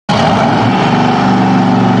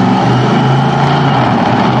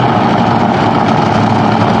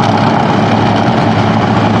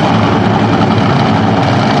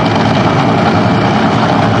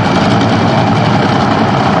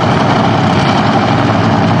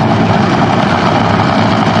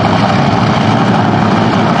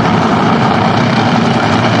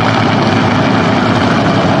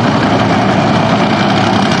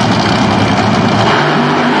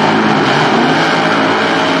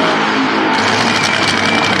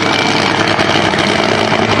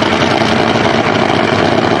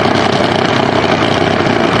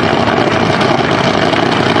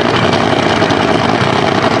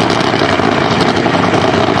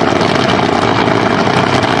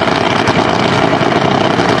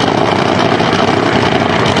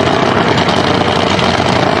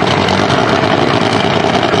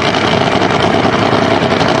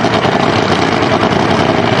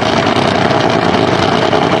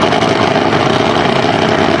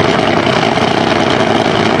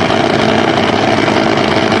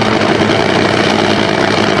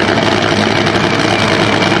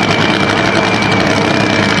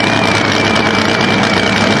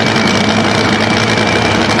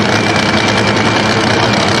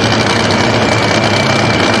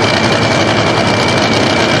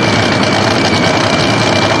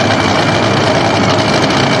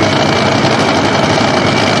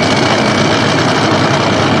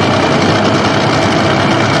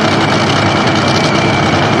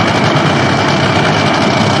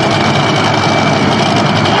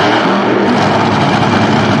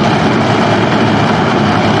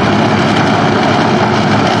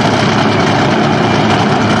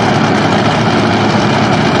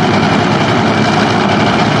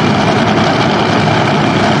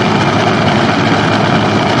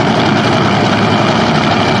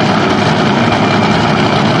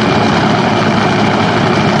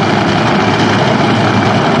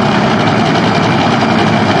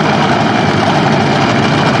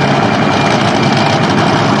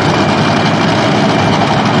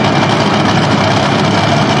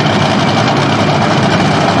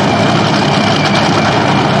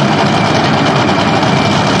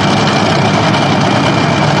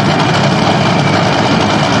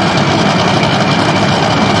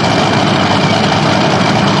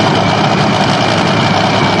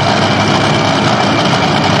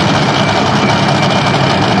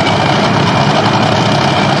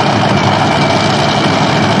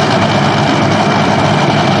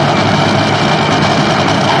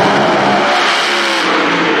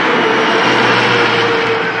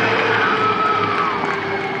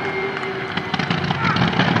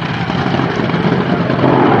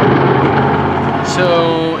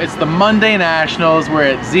the Monday Nationals. We're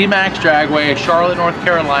at zMAX Dragway, Charlotte, North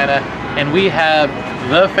Carolina, and we have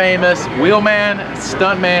the famous wheelman,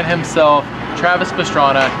 stuntman himself, Travis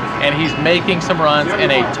Pastrana, and he's making some runs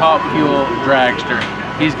in a top fuel dragster.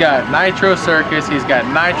 He's got Nitro Circus, he's got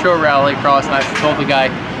Nitro Rallycross, and I told the guy,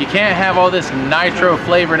 you can't have all this Nitro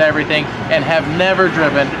flavored everything and have never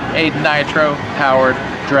driven a Nitro powered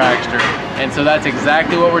dragster. And so that's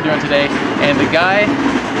exactly what we're doing today. And the guy,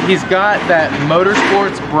 he's got that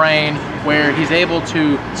motorsports brain where he's able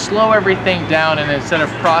to slow everything down, and instead of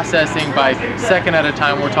processing by second at a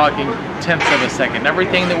time, we're talking tenths of a second.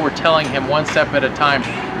 Everything that we're telling him one step at a time,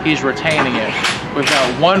 he's retaining it. We've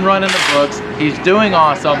got one run in the books. He's doing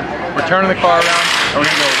awesome. We're turning the car around, and we're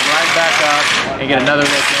gonna go right back up and get another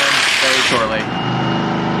look in very shortly.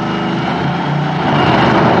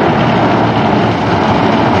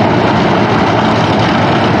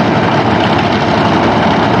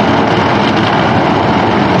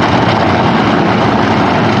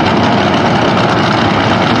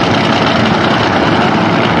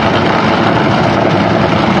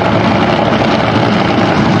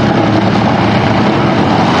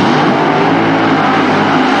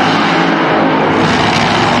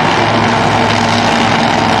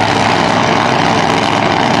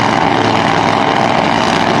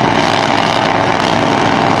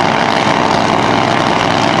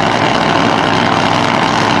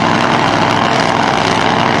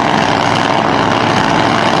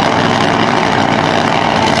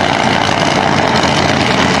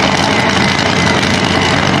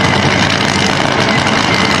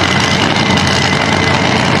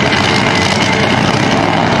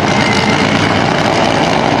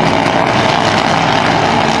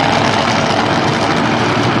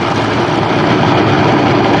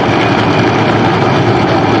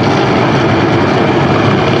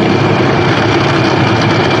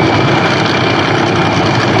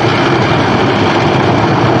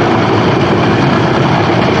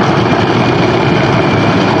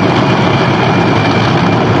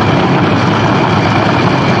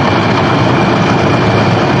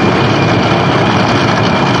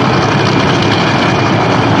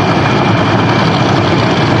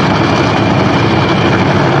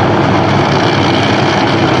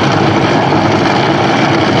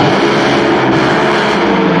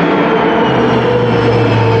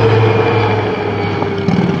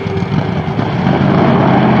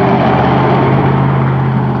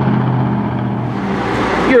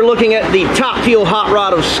 Looking at the top fuel hot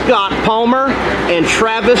rod of Scott Palmer, and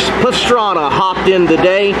Travis Pastrana hopped in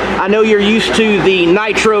today. I know you're used to the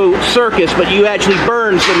Nitro Circus, but you actually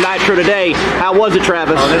burned some Nitro today. How was it,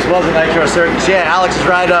 Travis? Oh, this was a Nitro Circus. Yeah, Alex's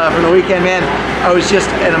ride from the weekend, man. I was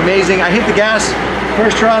just an amazing. I hit the gas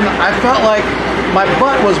first run. I felt like my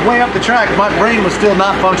butt was way up the track. My brain was still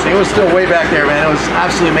not functioning. It was still way back there, man. It was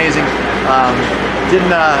absolutely amazing.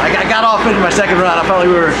 I got off into my second run. I felt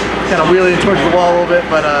like we were kind of wheeling towards the wall a little bit,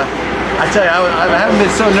 but I tell you, I haven't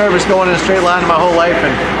been so nervous going in a straight line in my whole life,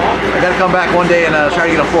 and I got to come back one day and try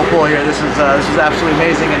to get a full pull here. This is absolutely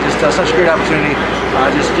amazing, and just such a great opportunity.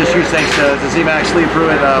 Just huge thanks to zMAX, Leal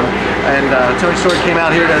Pruett, and Tony Stewart came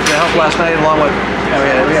out here to help last night, along with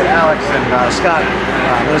we had Alex and Scott.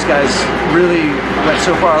 Those guys really went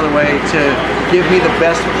so far out of the way to give me the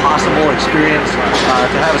best possible experience,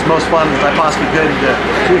 to have as most fun as I possibly could, and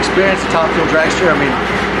to experience the top fuel dragster. I mean,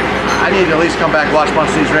 I need to at least come back and watch a bunch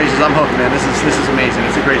of these races. I'm hooked, man. This is amazing.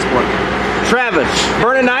 It's a great sport. Travis,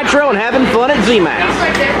 burning Nitro and having fun at zMAX.